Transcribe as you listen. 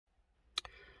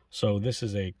So this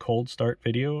is a cold start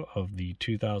video of the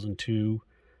 2002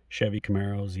 Chevy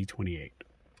Camaro Z28.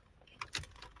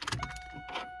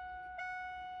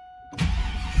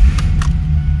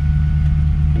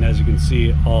 And as you can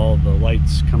see, all the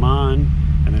lights come on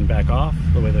and then back off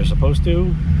the way they're supposed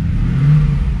to.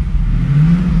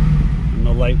 And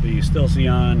the light that you still see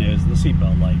on is the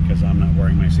seatbelt light because I'm not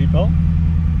wearing my seatbelt.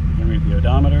 You can read the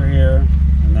odometer here,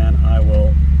 and then I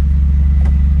will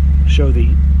show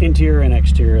the interior and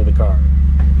exterior of the car.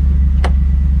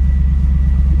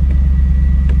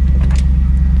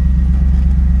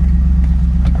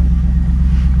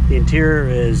 The interior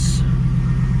is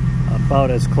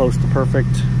about as close to perfect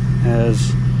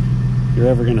as you're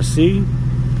ever going to see.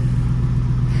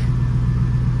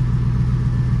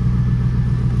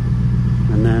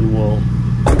 And then we'll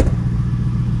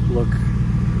look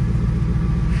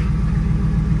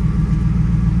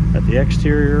at the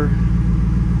exterior.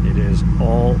 It is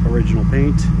all original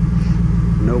paint,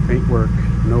 no paint work,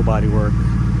 no body work,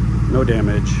 no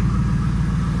damage.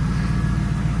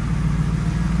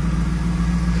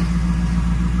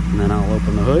 And then I'll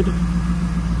open the hood.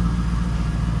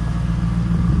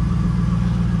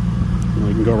 And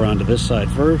we can go around to this side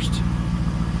first.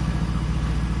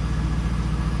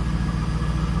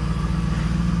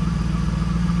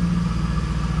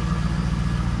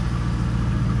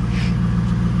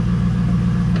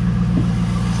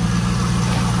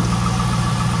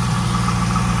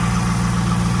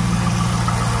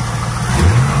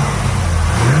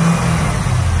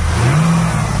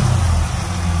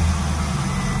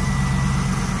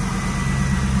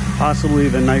 Possibly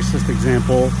the nicest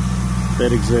example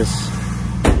that exists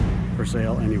for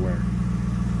sale anywhere.